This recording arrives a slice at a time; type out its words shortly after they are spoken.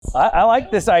I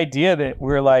like this idea that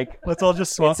we're like, let's all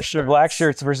just swap the shirts. black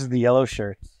shirts versus the yellow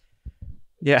shirts.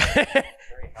 Yeah.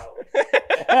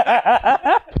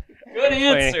 Good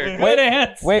answer. Good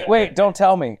answer. Wait, don't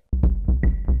tell me.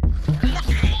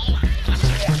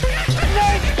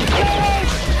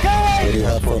 What do you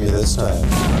have for me this time?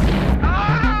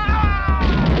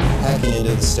 Hacking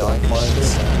into the stock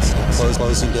market,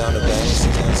 closing down a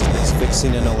bank,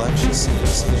 fixing an election.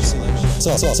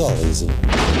 It's all easy.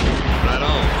 Right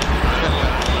on.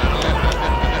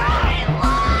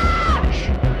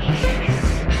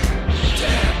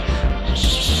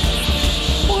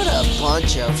 What a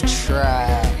bunch of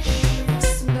trash. The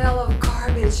smell of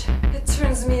garbage. It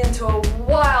turns me into a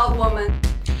wild woman.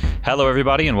 Hello,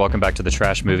 everybody, and welcome back to the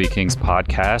Trash Movie Kings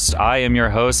podcast. I am your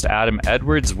host, Adam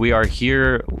Edwards. We are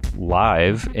here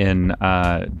live in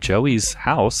Joey's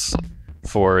house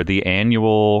for the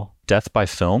annual Death by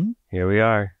Film. Here we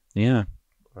are. Yeah.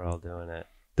 We're all doing it.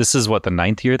 This is what, the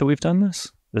 9th year that we've done this?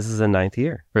 This is the 9th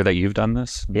year. Or that you've done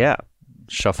this? Yeah.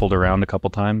 Shuffled around a couple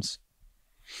times.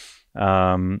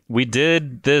 We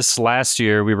did this last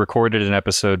year. We recorded an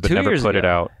episode but 2 never years put it ago.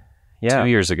 out. Yeah. 2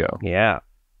 years ago. Yeah.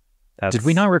 Did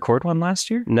we not record one last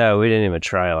year? No, we didn't even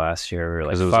try last year. We were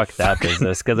like, 'Cause it was fuck that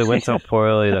business. Because it went so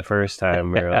poorly the first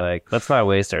time. We were like, let's not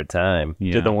waste our time.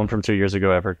 Yeah. Did the one from 2 years ago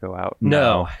ever go out?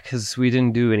 No, because we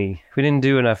didn't do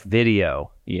enough video.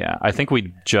 Yeah, I think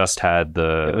we just had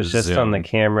the It was just Zoom. on the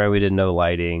camera. We did no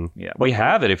lighting. Yeah, we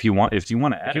have it if you want. If you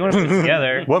want to add If you want to put it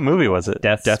together, What movie was it?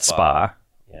 Death Spa.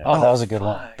 Yeah. Oh, that was a good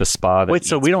one. The spa. That Wait,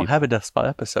 so eats we don't people. have a Death Spot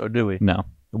episode, do we? No,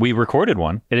 we recorded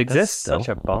one. It That's exists still. such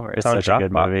a bummer. It's on such a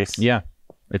good Dropbox. movie. Yeah,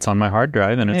 it's on my hard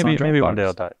drive and it's Maybe on one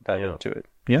Dropbox. day I'll dive into it.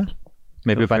 Yeah,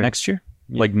 maybe Feel by free. next year,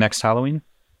 like next Halloween.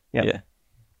 Yeah.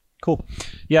 Cool.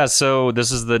 Yeah, so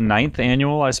this is the 9th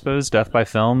annual, I suppose, Death by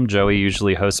Film. Joey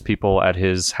usually hosts people at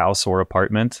his house or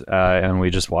apartment, and we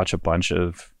just watch a bunch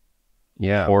of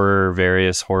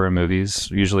various horror movies,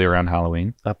 usually around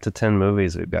Halloween. Up to 10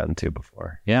 movies we've gotten to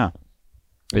before. Yeah,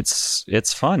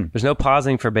 it's fun. There's no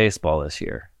pausing for baseball this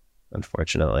year,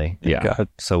 unfortunately. Yeah. God.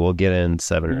 So we'll get in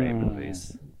 7 or 8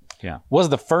 movies. Was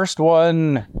the first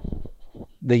one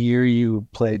the year you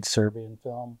played Serbian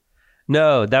film?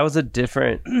 No, that was a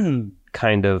different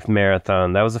kind of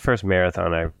marathon. That was the first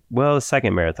marathon the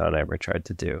second marathon I ever tried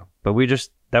to do. But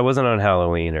that wasn't on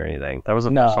Halloween or anything. That was the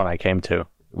No. first one I came to.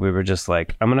 We were just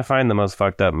like, I'm going to find the most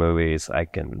fucked up movies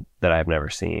that I've never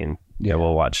seen. Yeah,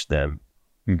 we'll watch them.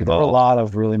 There were a lot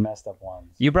of really messed up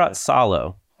ones. You brought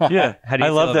Salo. Yeah. How do you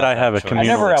I love feel that I about have a choice? I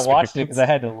communal never watched it experience. because I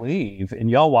had to leave, and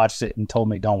y'all watched it and told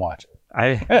me don't watch it,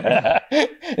 I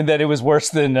and that it was worse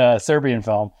than Serbian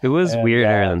film. It was And,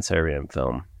 weirder than Serbian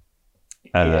film.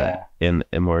 Yeah. In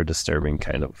a more disturbing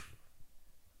kind of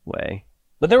way.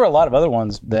 But there were a lot of other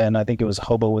ones. Then I think it was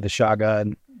Hobo with a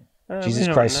Shotgun, Jesus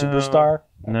Christ Superstar.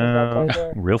 No.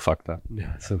 Real fucked up.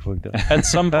 Yeah, so fucked up. At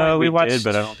some point we we watched- did,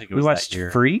 but I don't think it We was watched that year.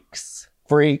 Freaks,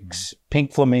 Freaks,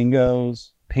 Pink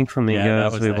Flamingos. Pink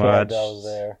Flamingos. was We there. watched That was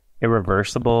there.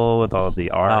 Irreversible with all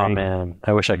the Oh, R. man.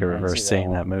 I wish I could reverse see that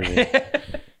seeing one. that movie.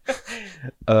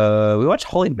 We watched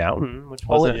Holy Mountain, which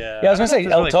Holy, wasn't. yeah, I was gonna say It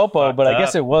was El really Topo, but I fucked guess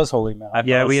up. it was Holy Mountain. I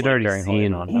Yeah, fell we had asleep already during Holy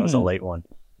seen- Mountain. That was a late one.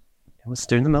 It was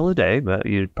during the middle of the day, but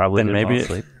you'd probably Then didn't maybe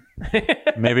fall it- asleep.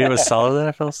 Maybe it was Solid that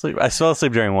I fell asleep. I fell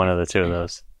asleep during one of the two of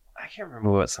those. I can't remember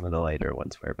what some of the later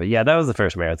ones were, but yeah, that was the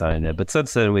first marathon I did. But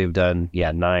since then, we've done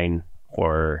 9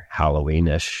 horror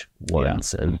Halloween-ish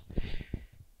ones, and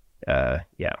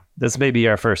this may be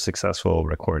our first successful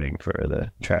recording for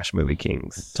the Trash Movie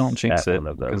Kings. Don't jinx at it one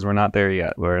of them. because we're not there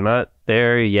yet. We're not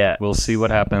there yet. We'll see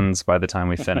what happens by the time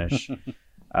we finish.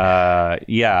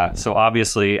 So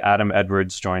obviously Adam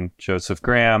Edwards joined Joseph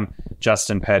Graham,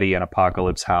 Justin Petty, and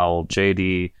Apocalypse Howl.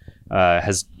 JD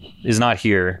is not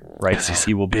here, right?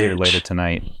 He will be here later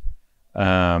tonight,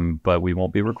 but we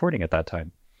won't be recording at that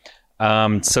time.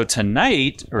 So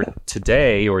tonight, or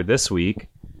today, or this week,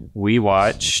 we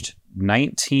watched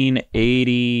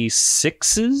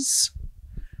 1986's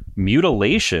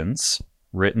Mutilations,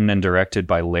 written and directed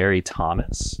by Larry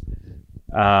Thomas.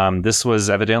 This was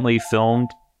evidently filmed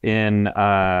in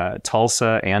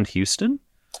Tulsa and Houston.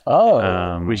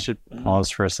 We should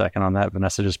pause for a second on that.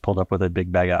 Vanessa just pulled up with a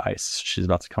big bag of ice. She's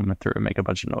about to come through and make a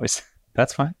bunch of noise.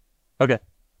 That's fine. Okay.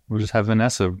 We'll just have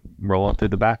Vanessa roll up through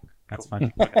the back. That's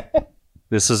fine.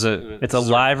 It's a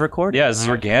live recording. Yeah, this is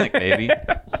organic, baby.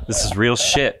 This is real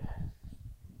shit.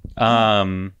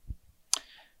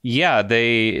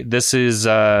 This is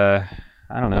I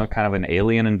don't know, kind of an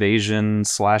alien invasion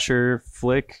slasher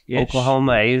flick.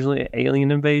 Oklahoma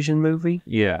alien invasion movie.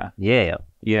 Yeah. Yeah.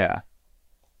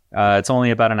 It's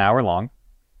only about an hour long.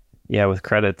 Yeah, with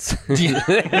credits.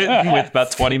 with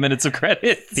about 20 minutes of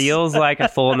credits. Feels like a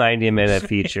full 90-minute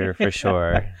feature for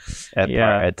sure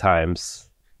at times.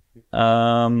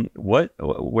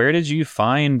 Where did you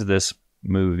find this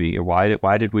movie, or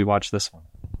why did we watch this one?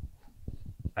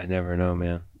 I never know,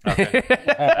 man. Okay.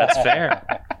 That's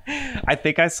fair. I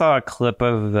think I saw a clip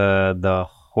of the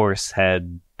horse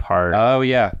head part. Oh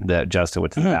yeah, that Justin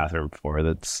went to the bathroom for.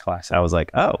 That's classic. I was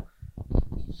like, oh,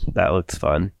 that looks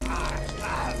fun.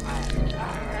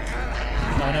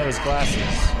 Oh no, his glasses.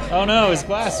 Oh no, his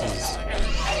glasses.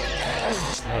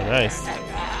 Oh, nice.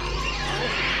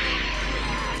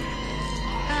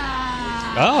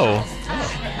 Oh.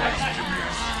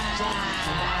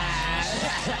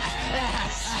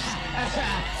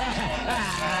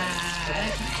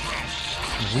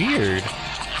 Weird.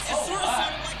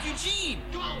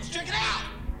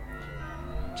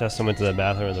 Justin went to the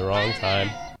bathroom at the wrong time.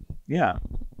 Yeah,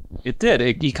 it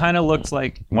did. He kind of looked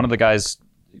like one of the guys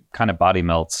kind of body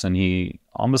melts, and he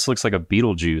almost looks like a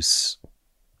Beetlejuice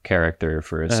character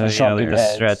for a second.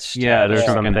 Stretched. Yeah, there's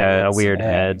shrunken some heads. a weird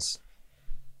head.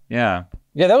 Yeah.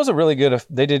 Yeah, that was a really good.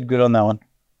 They did good on that one.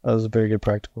 That was a very good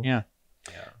practical. Yeah.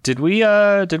 Did we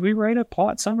write a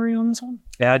plot summary on this one?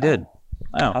 Yeah, I did.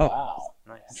 Oh. Wow.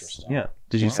 Interesting. Yeah.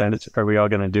 Did you send it? Are we all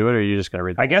going to do it, or are you just going to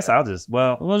read it? I guess I'll just.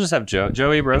 Well, We'll just have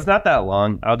Joey, bro. it's not that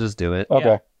long. I'll just do it.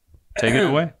 Okay. Take it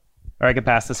away. Or I could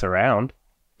pass this around.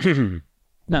 No,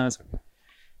 that's okay.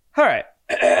 All right.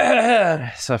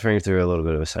 Suffering through a little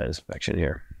bit of a sinus infection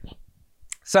here.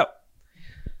 So,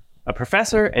 a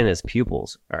professor and his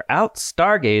pupils are out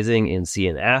stargazing and see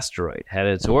an asteroid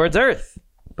headed towards Earth.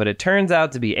 But it turns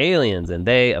out to be aliens, and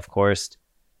they, of course,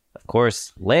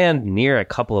 land near a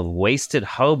couple of wasted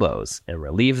hobos and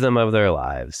relieve them of their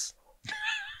lives.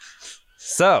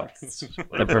 So,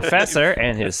 the professor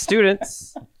and his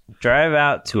students drive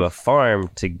out to a farm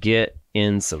to get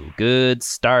in some good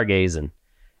stargazing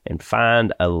and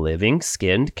find a living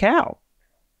skinned cow.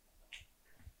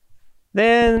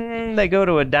 Then they go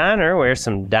to a diner where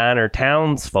some diner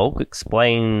townsfolk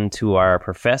explain to our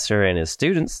professor and his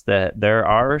students that there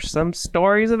are some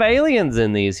stories of aliens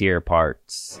in these here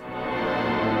parts.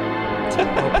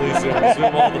 Oh, please zoom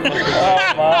all the fucking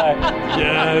Oh my.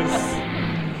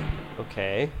 Yes.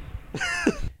 Okay.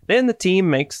 Then the team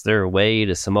makes their way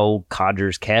to some old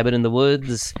codger's cabin in the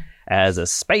woods as a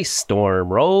space storm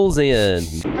rolls in.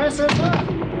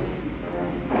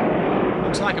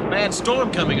 Looks like a bad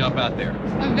storm coming up out there.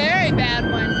 A very bad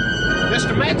one.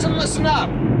 Mr. Manson, listen up.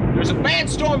 There's a bad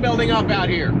storm building up out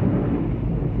here.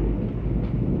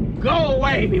 Go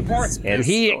away before it's... And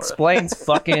he explains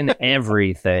fucking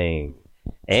everything.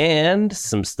 And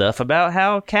some stuff about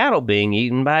how cattle being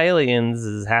eaten by aliens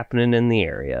is happening in the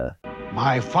area.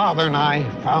 My father and I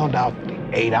found out the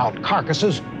ate out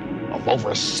carcasses of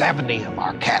over 70 of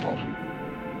our cattle.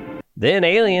 Then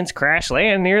aliens crash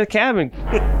land near the cabin.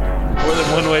 More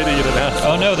than one way to get it out.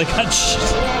 Oh no, they got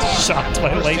shocked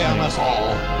by lightning. Damn us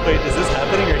all. Wait, is this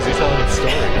happening or is he telling a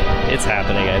story? It's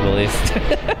happening, I believe.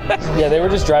 Yeah, they were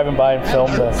just driving by and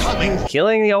filmed this.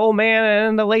 Killing the old man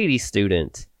and the lady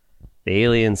student. The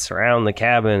aliens surround the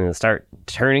cabin and start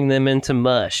turning them into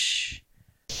mush.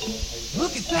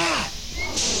 Look at that.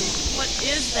 What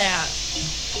is that?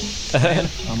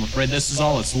 I'm afraid this is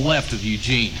all that's left of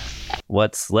Eugene.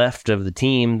 What's left of the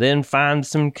team then finds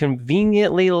some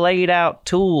conveniently laid out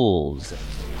tools.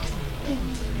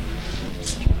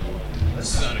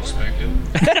 This is unexpected.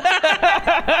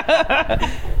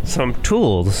 Some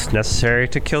tools necessary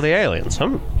to kill the aliens,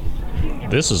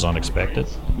 This is unexpected.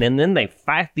 And then they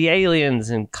fight the aliens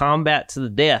in combat to the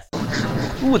death.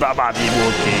 Ooh, that might be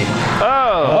working.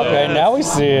 Oh! Okay, now we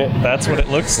see it. That's what it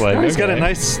looks like. He's got a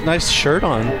nice shirt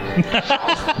on.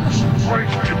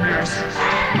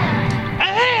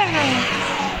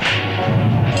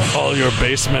 All your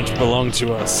basements belong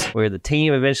to us. Where the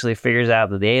team eventually figures out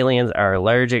that the aliens are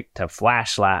allergic to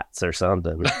flashlights or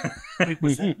something.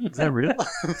 Is that real?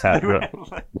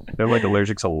 They're like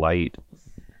allergic to light.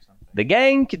 The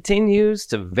gang continues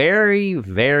to very,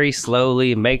 very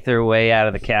slowly make their way out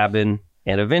of the cabin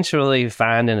and eventually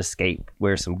find an escape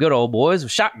where some good old boys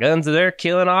with shotguns are there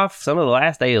killing off some of the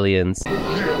last aliens.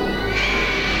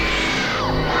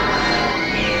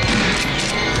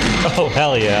 Oh,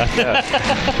 hell yeah.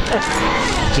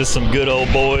 Just some good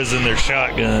old boys and their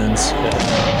shotguns.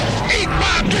 Eat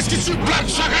my biscuits, you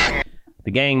bloodsucker!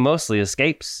 The gang mostly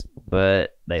escapes,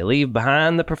 but they leave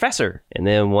behind the professor. And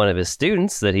then one of his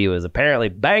students that he was apparently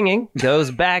banging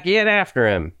goes back in after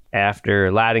him,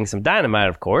 after lighting some dynamite,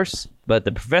 of course. But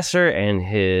the professor and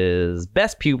his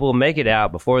best pupil make it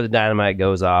out before the dynamite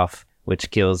goes off, which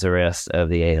kills the rest of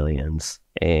the aliens.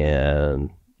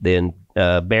 And then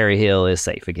Berry Hill is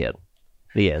safe again.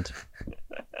 The end.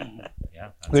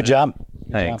 Good job.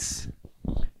 Thanks.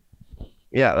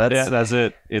 Yeah, that's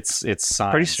it. It's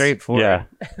signs. pretty straightforward.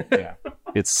 Yeah.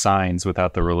 It's signs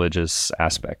without the religious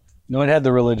aspect. No, it had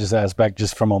the religious aspect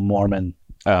just from a Mormon.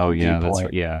 Oh yeah, that's viewpoint.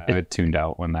 right. Yeah, I tuned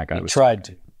out when that guy was tried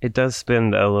to. It does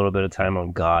spend a little bit of time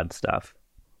on God stuff.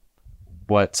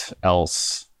 What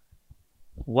else?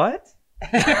 What?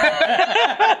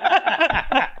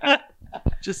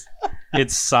 Just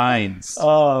it's signs.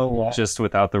 Oh, wow. Just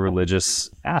without the religious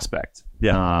aspect.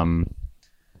 Yeah. A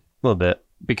little bit.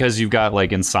 Because you've got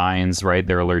like in signs, right?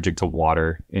 They're allergic to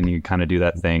water, and you kind of do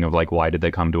that thing of like, why did they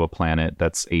come to a planet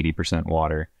that's 80%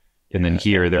 water? And then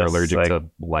here they're allergic like to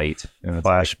light. And it's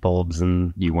Flash like bulbs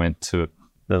and you went to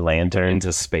the lantern.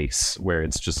 into space where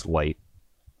it's just light.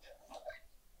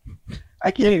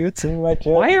 I can't even say my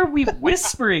joke. Why are we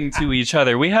whispering to each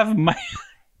other? We have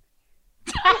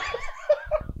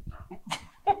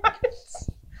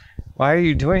Why are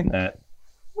you doing that?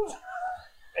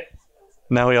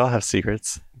 Now we all have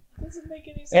secrets.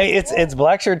 Hey, it's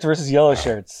black shirts versus yellow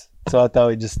shirts. So I thought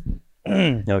we just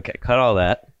Okay, cut all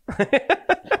that.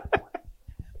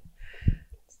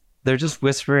 They're just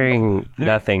whispering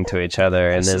nothing to each other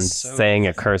and then saying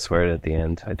a curse word at the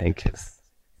end, I think.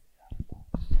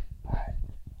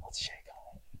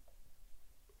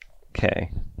 Okay.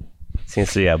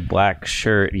 Seems to be a black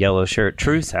shirt, yellow shirt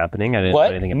truce happening. I didn't know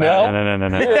anything about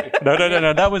it.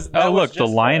 No. That was look, the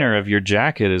just liner of your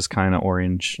jacket is kind of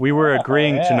orange. We were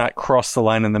agreeing to not cross the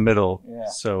line in the middle, Yeah.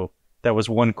 so that was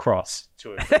one cross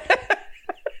to it.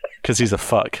 Because he's a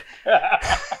fuck.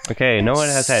 Okay, no one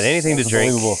has had anything to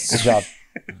drink. unbelievable. Good job.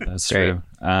 That's true.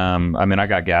 I mean, I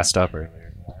got gassed up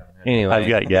earlier Anyway, I've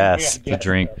got gas. to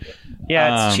drink.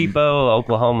 yeah, it's cheapo,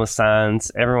 Oklahoma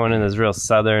signs. Everyone in it is real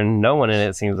southern. No one in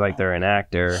it seems like they're an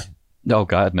actor. Oh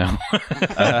God, no.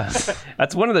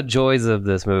 That's one of the joys of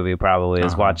this movie, probably,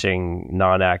 is watching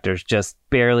non-actors just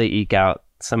barely eke out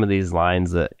some of these lines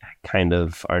that kind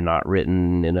of are not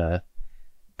written in a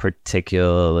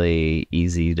particularly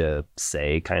easy to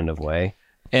say kind of way.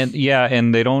 And yeah,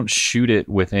 and they don't shoot it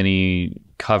with any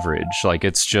coverage. Like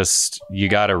it's just you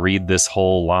got to read this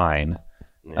whole line,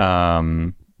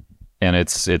 and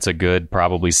it's a good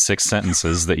probably 6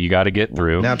 sentences that you got to get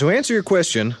through. Now, to answer your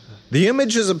question, the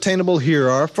images obtainable here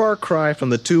are a far cry from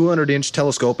the 200-inch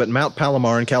telescope at Mount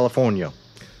Palomar in California.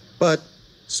 But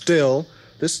still,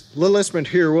 this little instrument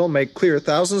here will make clear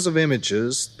thousands of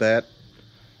images that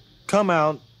come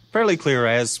out fairly clear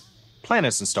as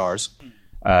planets and stars.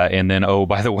 And then, oh,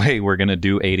 by the way, we're gonna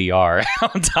do ADR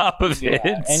on top of it.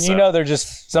 And you know, they're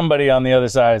just somebody on the other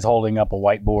side is holding up a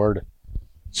whiteboard,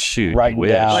 writing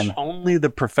down. But only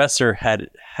the professor had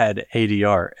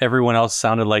ADR. Everyone else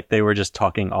sounded like they were just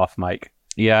talking off mic.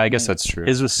 Yeah, I guess that's true.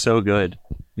 His was so good.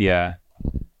 Yeah.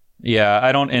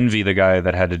 I don't envy the guy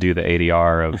that had to do the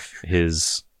ADR of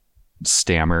his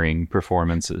stammering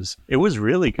performances. It was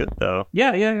really good, though.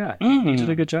 Yeah. He did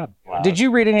a good job. Wow. Did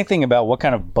you read anything about what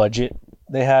kind of budget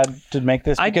they had to make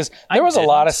this? Because there was a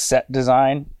lot of set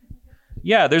design.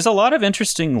 Yeah, there's a lot of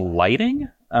interesting lighting.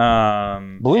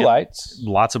 Blue lights.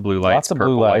 Lots of blue lights. Lots of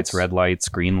purple blue lights, lights. red lights,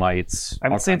 green lights. I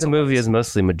would say the movie is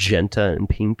mostly magenta and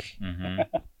pink.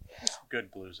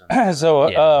 Good blues. So,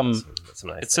 That's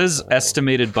nice. It says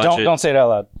estimated budget. don't say it out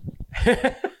loud.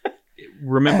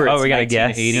 Remember, Oh, it's we gotta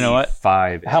guess. You know what?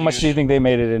 5. How much do you think they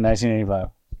made it in 1985?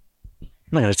 I'm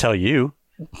not going to tell you.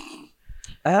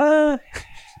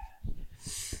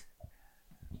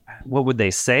 What would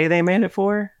they say they made it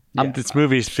for? This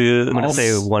movie's I'm going to say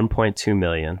 1.2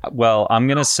 million. Well, I'm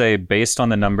going to say, based on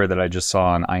the number that I just saw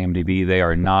on IMDb, they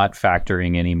are not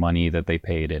factoring any money that they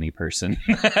paid any person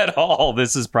at all.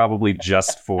 This is probably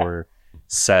just for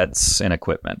sets and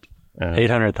equipment.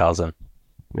 800,000.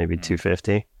 Maybe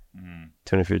 250.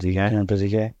 250K.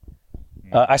 250K.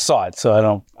 I saw it, so I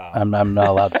don't. I'm not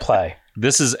allowed to play.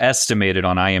 This is estimated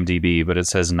on IMDb, but it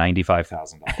says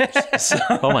 $95,000. So,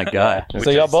 Oh my god. So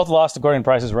y'all both lost according to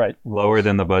Price is Right. lower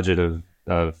than the budget of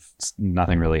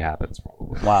Nothing Really Happens,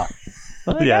 probably. Wow.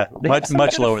 Yeah, much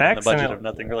lower than the effects budget and of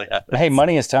Nothing Really Happened. Hey,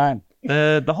 money is time.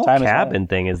 The whole Time is cabin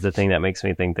thing is the thing that makes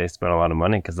me think they spent a lot of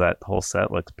money because that whole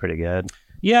set looks pretty good.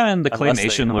 Yeah, and the Unless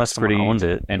claymation unless looks someone pretty owned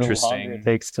it. interesting. It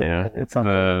takes to. Yeah. It's not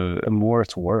the more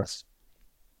it's worth.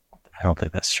 I don't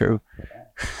think that's true.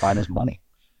 Time is money.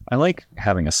 I like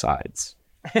having asides.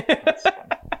 You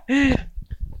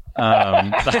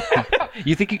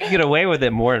think you could get away with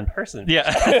it more in person?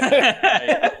 Yeah.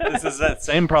 This is that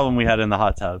same problem we had in the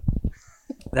hot tub.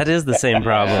 That is the same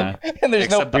problem. And there's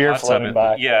Except no beer the hot tub floating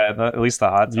by. Yeah, at least the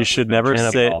hot tub. You should never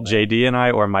And sit JD and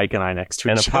I or Mike and I next to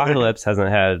And each other. Apocalypse hasn't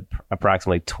had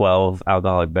approximately 12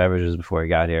 alcoholic beverages before he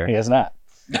got here. He has not.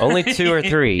 Only 2 or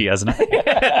 3. He hasn't.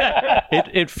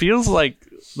 It feels like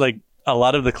a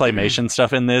lot of the claymation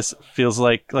stuff in this feels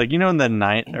like in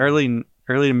the early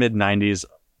to mid 90s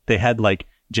they had like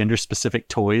gender specific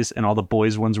toys, and all the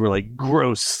boys ones were like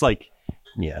gross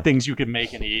things you could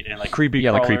make and eat, and like creepy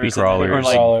crawlers, like creepy crawlers. or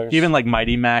like even like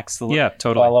Mighty Max. Totally.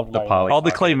 I love the Mighty poly. all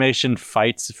the claymation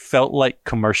fights felt like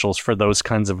commercials for those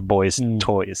kinds of boys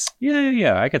toys.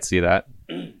 Yeah, I could see that.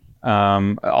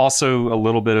 Also a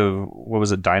little bit of, what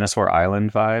was it, Dinosaur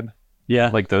Island vibe? Yeah,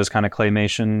 like those kind of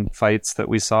claymation fights that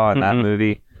we saw in that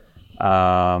movie.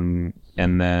 And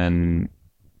then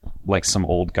like some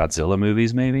old Godzilla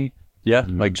movies, maybe. Yeah,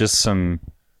 like just some.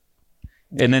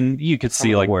 And then you could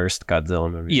see like worst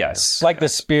Godzilla movies. Yes, Like the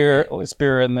spear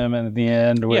in them, and at the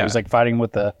end where it was like fighting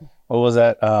with the, what was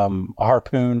that, a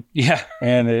harpoon. Yeah,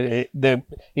 and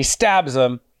he stabs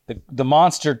him. The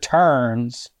monster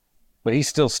turns, but he's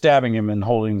still stabbing him and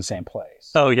holding the same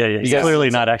place. Oh yeah. He's clearly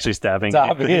not actually stabbing. It's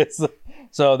obvious.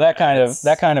 So that kind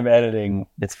of editing,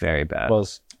 it's very bad.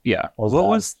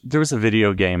 There was a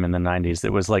video game in the 90s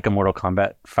that was like a Mortal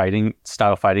Kombat fighting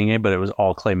game, but it was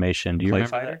all claymation. Do you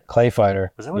remember that? Clay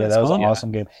Fighter. Was that what yeah, it's that was called? an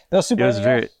awesome game. That was super. It was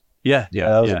very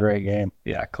that was a great game.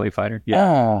 Yeah, Clay Fighter.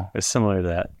 Yeah, it's similar to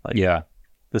that. Like, yeah,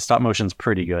 the stop motion's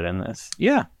pretty good in this.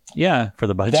 Yeah, for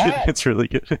the budget, it's really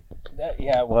good.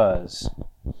 It was.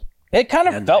 It kind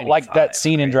of felt like that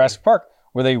scene in Jurassic Park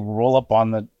where they roll up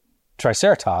on the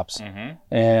Triceratops,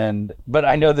 but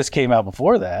I know this came out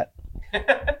before that.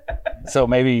 So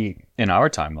maybe in our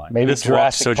timeline, maybe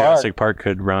Jurassic Park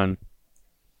could run.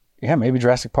 Yeah, maybe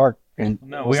Jurassic Park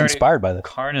was inspired by this.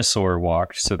 Carnosaur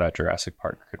walked so that Jurassic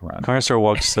Park could run. Carnosaur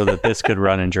walked so that this could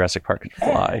run and Jurassic Park could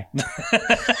fly.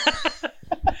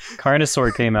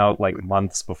 Carnosaur came out like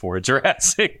months before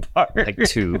Jurassic Park. Like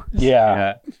 2.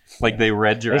 Yeah. Like they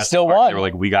read Jurassic still Park. won. They were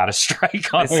like, we got to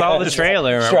strike on I saw the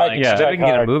trailer. I'm like, we can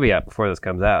get a movie out before this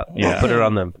comes out. Yeah. Put it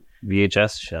on the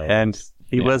VHS shelf. And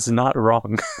he was not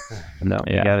wrong. No,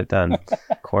 he got it done.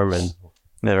 Corman.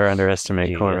 Never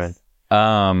underestimate Corman.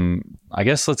 I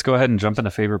guess let's go ahead and jump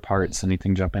into favorite parts.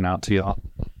 Anything jumping out to y'all?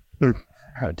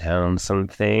 Wrote down some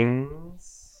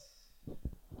things.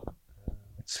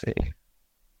 Let's see.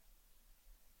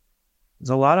 There's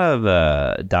a lot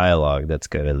of dialogue that's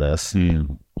good in this.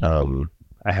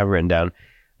 I have written down,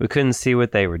 we couldn't see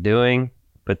what they were doing,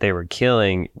 but they were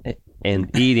killing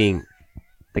and eating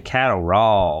the cattle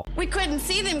raw. We couldn't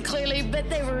see them clearly, but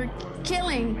they were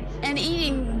killing and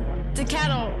eating the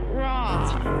cattle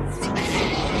raw.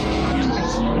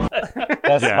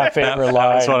 That's my favorite line.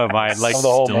 That was one of mine. Like of the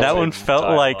whole that movie. one felt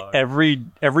like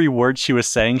every word she was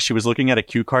saying, she was looking at a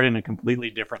cue card in a completely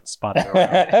different spot.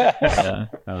 Yeah,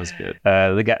 that was good.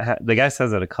 The guy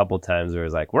says it a couple times where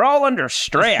he's like, we're all under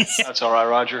stress. That's all right,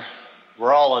 Roger.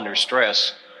 We're all under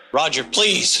stress. Roger,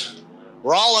 please.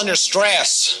 We're all under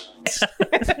stress.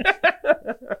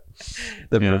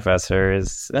 The professor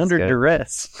is under good.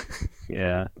 duress.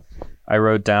 Yeah. I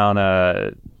wrote down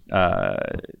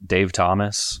Dave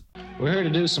Thomas. We're here to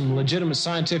do some legitimate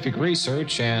scientific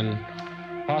research and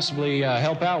possibly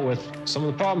help out with some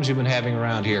of the problems you've been having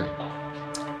around here.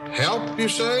 Help, you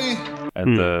say? At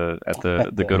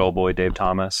the good old boy Dave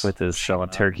Thomas with his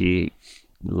turkey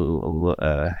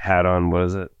hat on. What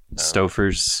is it?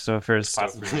 Stouffer's.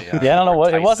 Yeah, I don't know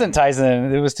what it wasn't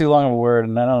Tyson. It was too long of a word,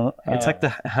 and I don't. It's like the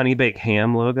honey baked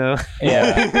ham logo.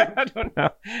 Yeah, I don't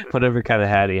know. Whatever kind of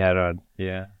hat he had on.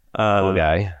 Yeah, cool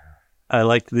guy. I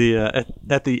liked the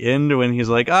at the end when he's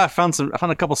like, I found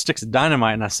a couple sticks of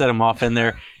dynamite and I set them off in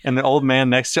there, and the old man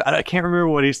next to I can't remember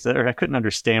what he said, or I couldn't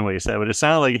understand what he said, but it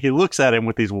sounded like he looks at him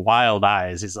with these wild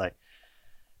eyes. He's like,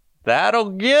 "That'll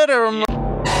get him."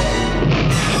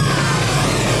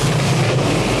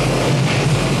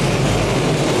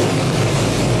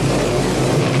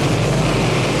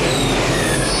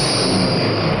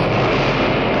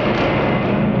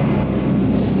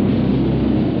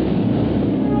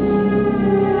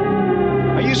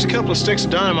 A couple of sticks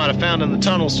of dynamite I found in the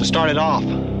tunnels to start it off.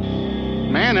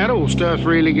 Man, that old stuff's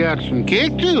really got some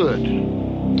kick to it.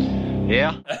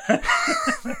 Yeah.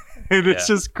 And it's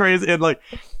just crazy. And like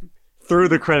through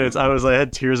the credits, I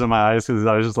had tears in my eyes because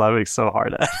I was just laughing so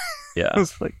hard at it. Yeah. It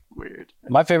was like weird.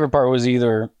 My favorite part was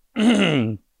either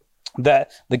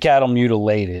that the cattle the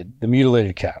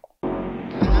mutilated cattle.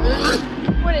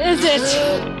 What is it?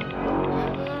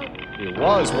 It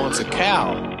was once a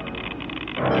cow.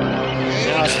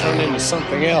 Now it's turned into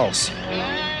something else.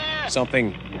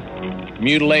 Something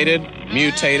mutilated,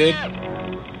 mutated,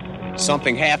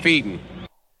 something half-eaten.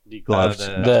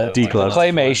 Degloved. The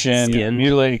claymation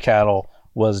mutilated cattle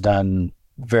was done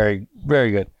very,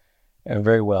 very good.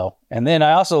 Very well. And then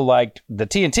I also liked the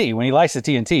TNT. When he lights the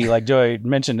TNT, like Joey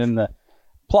mentioned in the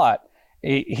plot,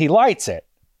 he lights it.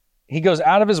 He goes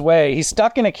out of his way. He's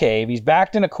stuck in a cave. He's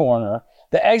backed in a corner.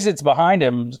 The exit's behind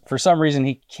him. For some reason,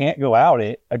 he can't go out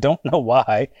it. I don't know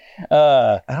why.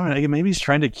 I don't know. Maybe he's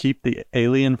trying to keep the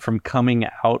alien from coming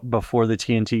out before the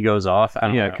TNT goes off. I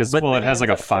don't know. Because it has like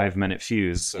a 5-minute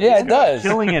fuse. So yeah, it does.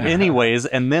 Killing it anyways,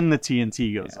 and then the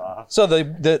TNT goes off. So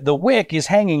the wick is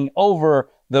hanging over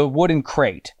the wooden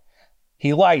crate.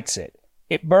 He lights it.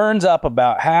 It burns up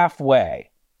about halfway.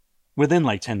 Within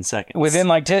like 10 seconds. Within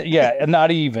like 10, yeah,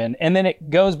 not even. And then it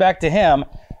goes back to him.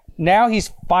 Now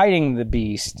he's fighting the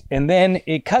beast, and then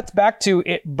it cuts back to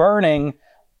it burning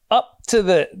up to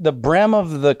the brim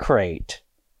of the crate.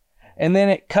 And then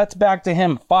it cuts back to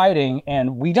him fighting,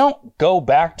 and we don't go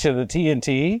back to the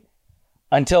TNT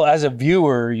until, as a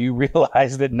viewer, you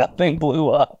realize that nothing blew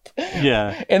up.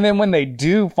 Yeah. And then when they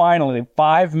do finally,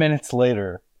 5 minutes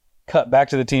later, cut back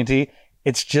to the TNT,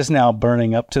 it's just now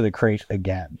burning up to the crate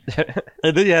again.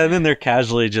 And then they're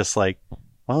casually just like,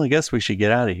 well, I guess we should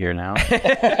get out of here now.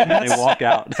 And they walk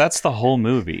out. That's the whole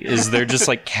movie, is they're just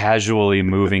like casually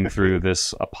moving through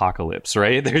this apocalypse,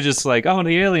 right? They're just like, oh,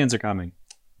 the aliens are coming.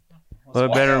 Well,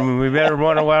 we better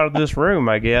run out of this room,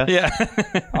 I guess. Yeah.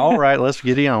 All right, let's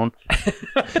get on.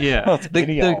 Yeah.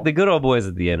 The good old boys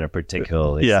at the end are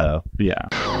particularly so. Yeah.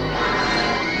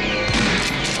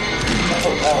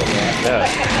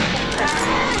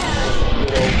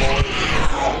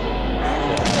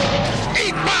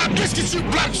 Eat my biscuits, you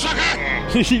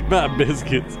bloodsucker! Eat my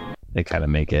biscuits. They kind of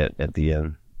make it at the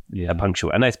end. Yeah,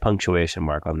 a nice punctuation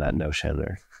mark on that notion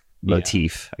or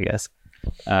motif, I guess.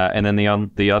 And then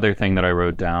the other thing that I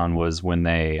wrote down was when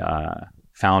they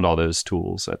found all those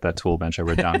tools at that tool bench. I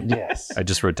wrote down. Yes. I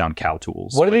just wrote down cow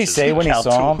tools. What did he say when he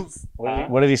saw them?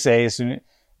 What did he say? It's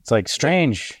like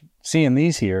strange seeing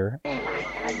these here.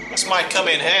 This might come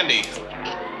in handy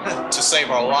to save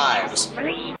our lives.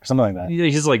 Something like that.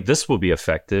 He's like, this will be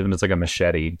effective, and it's like a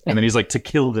machete. And then he's like, to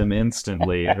kill them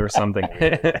instantly or something.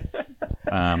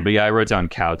 But yeah, I wrote down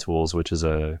Cow Tools, which is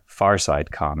a Far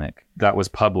Side comic that was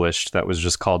published that was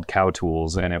just called Cow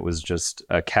Tools, and it was just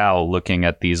a cow looking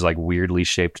at these like weirdly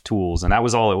shaped tools, and that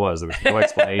was all it was. There was no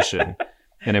explanation.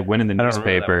 And it went in the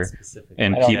newspaper,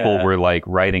 and people were like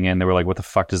writing in. They were like, "What the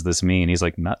fuck does this mean?" He's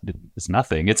like, "It's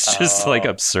nothing. It's just like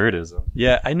absurdism."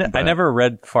 Yeah, I never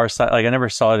read Far Side. Like I never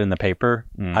saw it in the paper.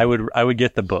 I would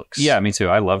get the books. Yeah, me too.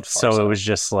 I loved Far Side. It was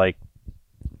just like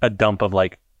a dump of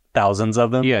like thousands of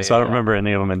them. Yeah, so I don't remember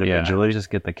any of them individually. You just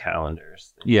get the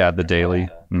calendars. Yeah, the daily.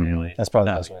 Daily. That's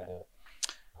probably the best way to do it.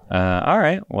 All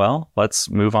right. Well, let's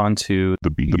move on to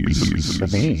the bees. The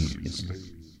bees.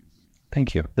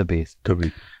 Thank you. The beast.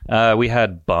 We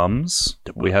had bums.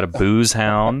 We had a booze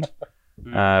hound.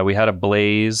 We had a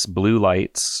blaze, blue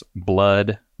lights,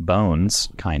 blood, bones.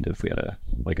 Kind of. We had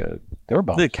there were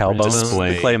bones. The cow bones, the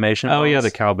claymation. Oh yeah,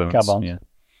 the cow bones. Cow bones.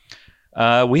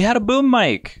 Yeah. We had a boom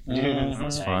mic. That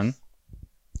was fun.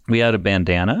 We had a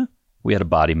bandana. We had a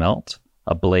body melt,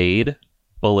 a blade,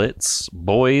 bullets,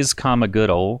 boys, good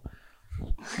ol'.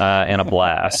 And a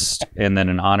blast, and then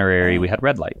an honorary. We had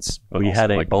red lights. We had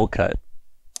a bowl cut.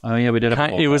 Oh yeah, we did.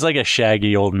 It was like a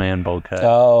shaggy old man bowl cut.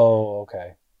 Oh,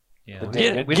 okay. Yeah.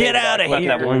 Get out of here!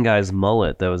 That one guy's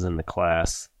mullet that was in the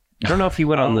class. I don't know if he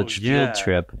went on the field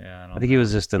trip. Yeah, I think he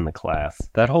was just in the class.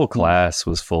 That whole class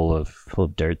was full of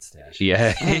dirt stash.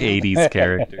 Yeah, 80s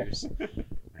characters.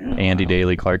 Andy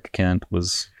Daly, Clark Kent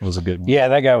was a good one. Yeah,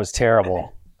 that guy was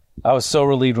terrible. I was so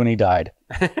relieved when he died.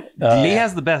 He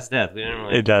has the best death.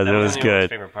 It does. It was good.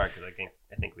 Favorite part because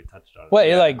I think we touched on it. What?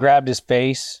 It like grabbed his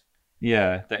face.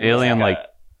 Yeah, the alien like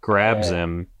grabs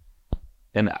him,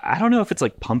 and I don't know if it's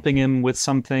like pumping him with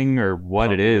something or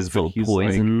what it is, but he's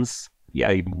poisons.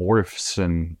 Like, he morphs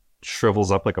and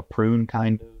shrivels up like a prune,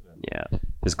 kind of. Yeah,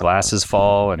 his glasses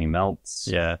fall and he melts.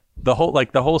 Yeah, the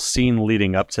whole scene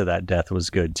leading up to that death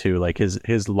was good too. Like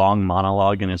his long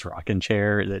monologue in his rocking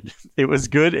chair, it was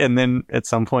good. And then at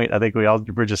some point, I think we all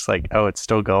were just like, "Oh, it's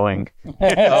still going."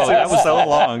 That was so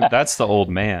long. That's the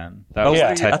old man. That was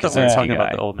the Ted I thought we were Kaczynski talking guy.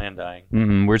 about the old man dying.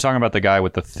 Mm-hmm. We were talking about the guy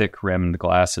with the thick rimmed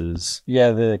glasses.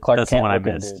 Yeah, the Clark That's Kent the one I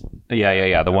looking missed. dude.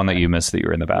 Yeah. The one that you missed that you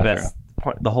were in the bathroom. That's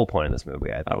the whole point of this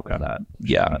movie. I think was that.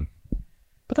 Yeah.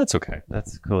 But that's okay.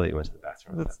 That's cool that you went to the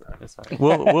bathroom. That's fine.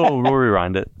 We'll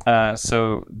rewind it.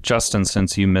 So, Justin,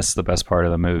 since you missed the best part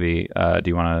of the movie, do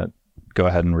you want to go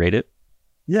ahead and rate it?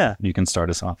 Yeah. You can start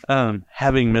us off.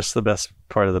 Having missed the best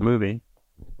part of the movie,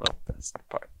 best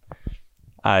part,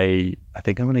 I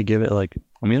think I'm going to give it like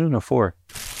I'm gonna know 4.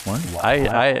 What?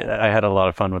 I had a lot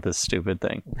of fun with this stupid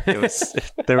thing. It was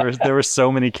there were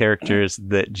so many characters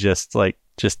that just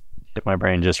hit my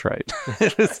brain just right.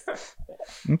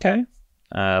 Okay.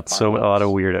 So a lot of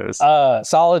weirdos.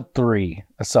 Solid 3.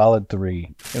 A solid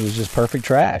 3. It was just perfect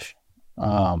trash.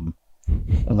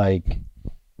 Like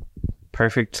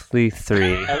perfectly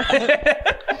 3.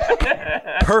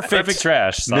 Perfect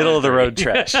trash. Middle of the road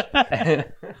trash.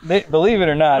 Believe it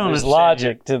or not, there's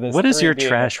logic to this. What is your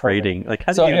trash rating? Like,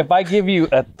 so if I give you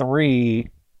a 3,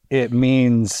 it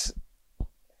means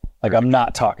like I'm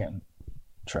not talking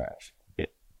trash.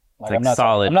 Like I'm not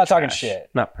solid. I'm not talking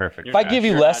shit. Not perfect. If I give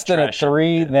you less than a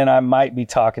 3, then I might be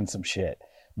talking some shit.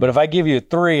 But if I give you a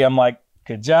 3, I'm like,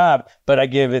 good job. But I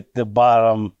give it the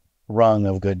bottom rung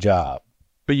of good job.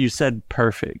 But you said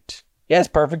perfect. Yes,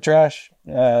 perfect trash.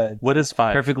 What is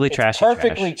 5? Perfectly trash.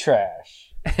 Perfectly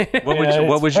trash.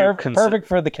 What was your perfect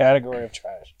for the category of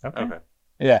trash? Okay.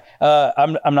 Yeah.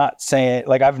 I'm not saying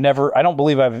like I don't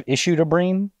believe I've issued a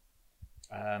breen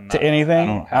to anything.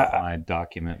 I don't have my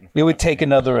document. It would take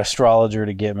another astrologer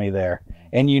to get me there.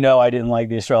 And I didn't like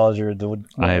the astrologer when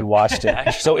I watched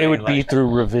it. So it would be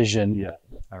through revision. Yeah.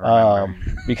 I remember.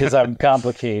 Because I'm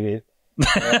complicated.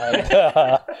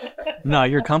 No,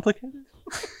 you're complicated?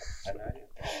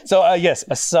 So yes,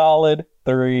 a solid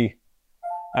 3.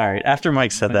 All right. After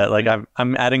Mike said that, like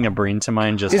I'm adding a breen to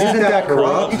mine. Just Isn't that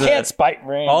corrupt? You can't spike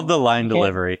breen. All the line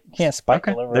delivery. You can't spike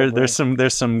delivery. There's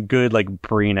some good like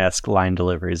breen-esque line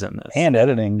deliveries in this. And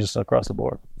editing just across the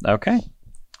board. Okay.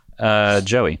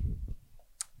 Joey.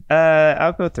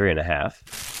 I'll go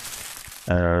 3.5.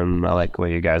 I like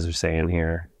what you guys are saying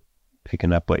here,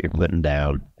 picking up what you're putting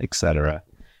down, etc.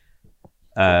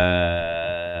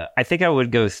 I think I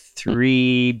would go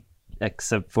 3,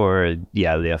 except for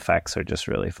the effects are just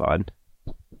really fun,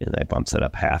 and that bumps it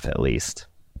up half at least.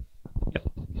 Yep.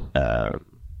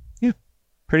 Yeah,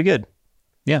 pretty good.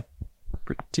 Yeah,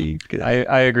 pretty good.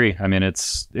 I agree. I mean,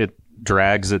 it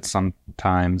drags it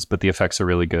sometimes, but the effects are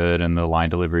really good, and the line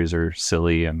deliveries are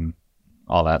silly and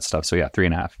all that stuff. So yeah,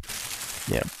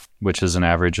 3.5. Yeah, which is an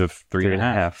average of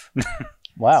 3.5.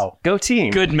 Wow. Go team.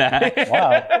 Good math.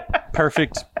 Wow.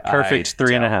 Perfect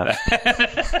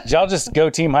 3.5. Did y'all just go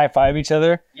team high five each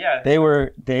other? Yeah. They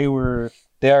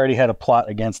already had a plot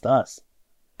against us.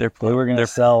 They were going to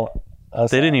sell us.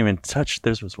 They didn't even touch.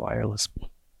 Theirs was wireless.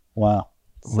 Wow.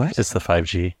 What? It's the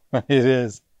 5G. It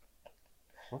is.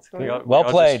 What's going on? Well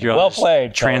played. Well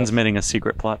played. Transmitting a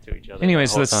secret plot to each other. Anyway,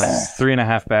 so that's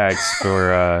 3.5 bags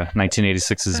for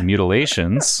 1986's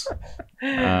Mutilations.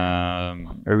 Are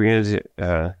we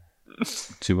gonna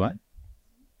do what?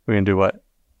 We're gonna do what?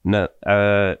 No,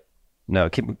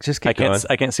 keep going.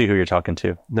 I can't see who you're talking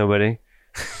to. Nobody.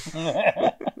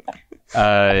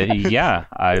 Yeah,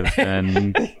 I've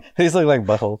been. These look like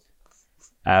buttholes.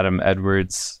 Adam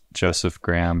Edwards, Joseph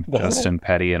Graham, Justin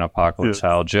Petty, and Apocalypse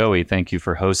Hal. Joey, thank you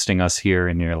for hosting us here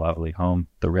in your lovely home,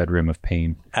 the Red Room of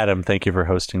Pain. Adam, thank you for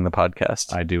hosting the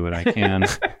podcast. I do what I can.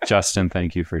 Justin,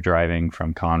 thank you for driving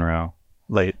from Conroe.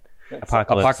 Late.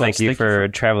 Apocalypse, thank you for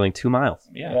traveling 2 miles.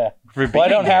 Yeah. Well, I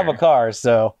don't have a car,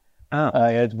 so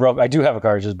it's broke. I do have a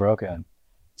car, it's just broken.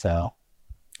 So.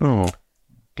 Oh.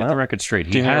 Get the record straight.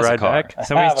 He has a car.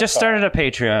 Somebody's just started a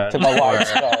Patreon. To my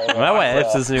wife's car. My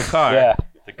wife's his new car. Yeah.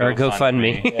 Or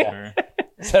GoFundMe. Yeah.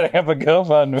 Setting up a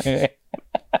GoFundMe.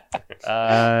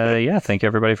 Yeah, thank you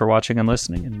everybody for watching and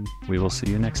listening, and we will see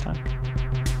you next time.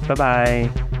 Bye-bye.